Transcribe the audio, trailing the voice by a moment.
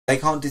They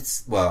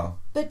can't well...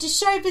 But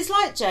does Showbiz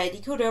like Jade?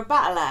 He called her a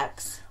battle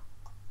axe.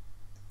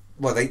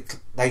 Well, they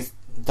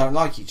don't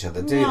like each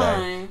other, do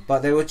they?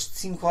 But they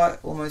seem quite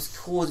almost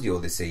cordial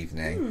this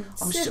evening.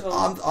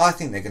 I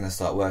think they're going to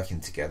start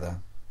working together.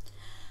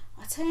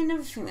 I'll tell you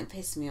another thing that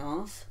pissed me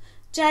off.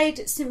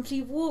 Jade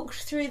simply walked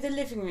through the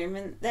living room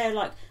and they're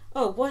like,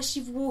 oh, why is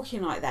she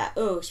walking like that?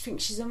 Oh, she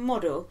thinks she's a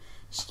model.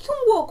 She can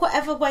walk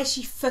whatever way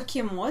she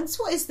fucking wants.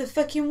 What is the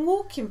fucking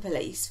walking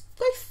police?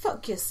 Go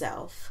fuck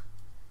yourself.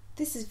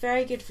 This is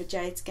very good for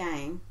Jade's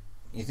game.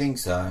 You think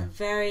so?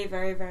 Very,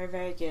 very, very,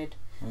 very good.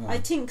 Oh. I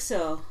think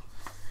so.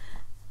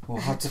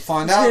 We'll have to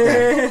find out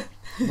then,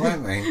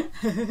 won't we?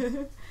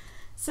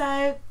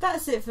 So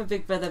that's it for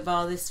Big Brother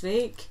Bar this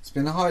week. It's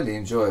been highly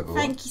enjoyable.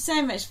 Thank you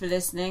so much for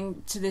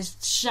listening to this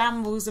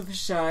shambles of a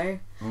show.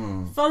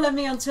 Follow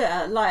me on Twitter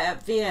at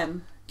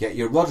LightUpVM. Get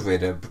your Rod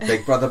Rid at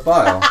Big Brother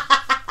Bar.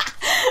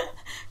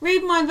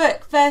 Read my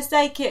book, First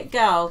Aid Kit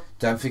Girl.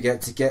 Don't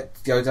forget to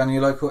go down to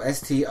your local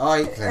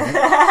STI clinic.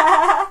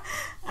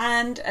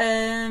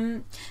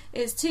 And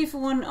it's 2 for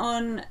 1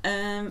 on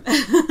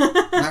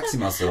Maxi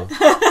Muscle.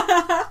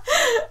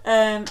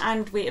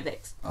 And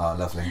Weetabix. Oh,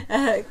 lovely.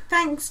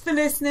 Thanks for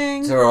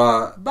listening.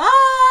 Ta-ra.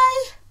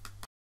 Bye.